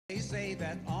They say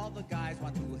that all the guys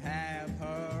want to have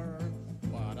her,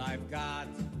 but I've got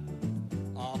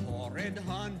a horrid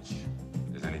hunch.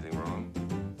 Is anything wrong?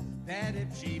 That if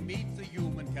she meets a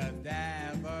human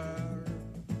cadaver,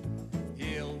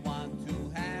 he'll want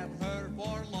to have her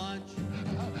for lunch.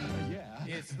 Yeah.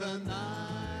 It's the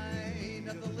night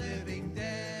of the living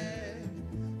dead,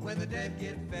 when the dead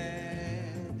get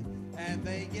fed and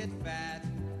they get fat.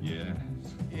 Yes.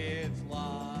 It's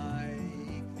like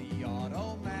the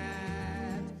automat.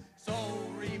 So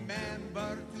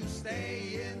remember to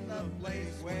stay in the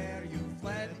place where you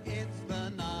fled. It's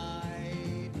the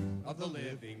night of the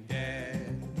living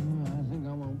dead. I think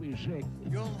I'm gonna be sick.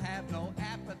 You'll have no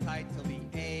appetite till the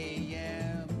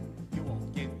AM. You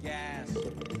won't get gas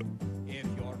if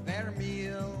you're their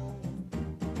meal.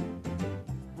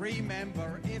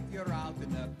 Remember, if you're out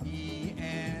in the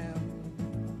PM,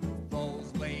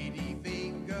 those lady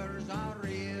fingers are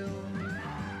real.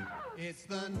 It's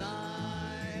the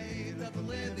night of the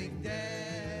living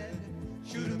dead.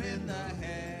 Shoot 'em in the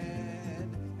head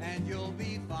and you'll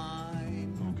be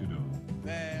fine. Okey-doke.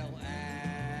 They'll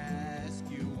ask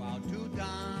you out to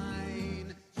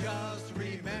dine. Just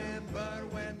remember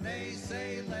when they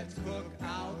say let's cook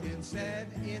out instead,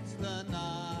 it's the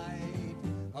night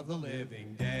of the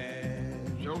living dead.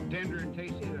 So tender and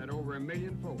tasty that over 1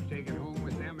 million folks take it home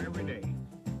with them every day.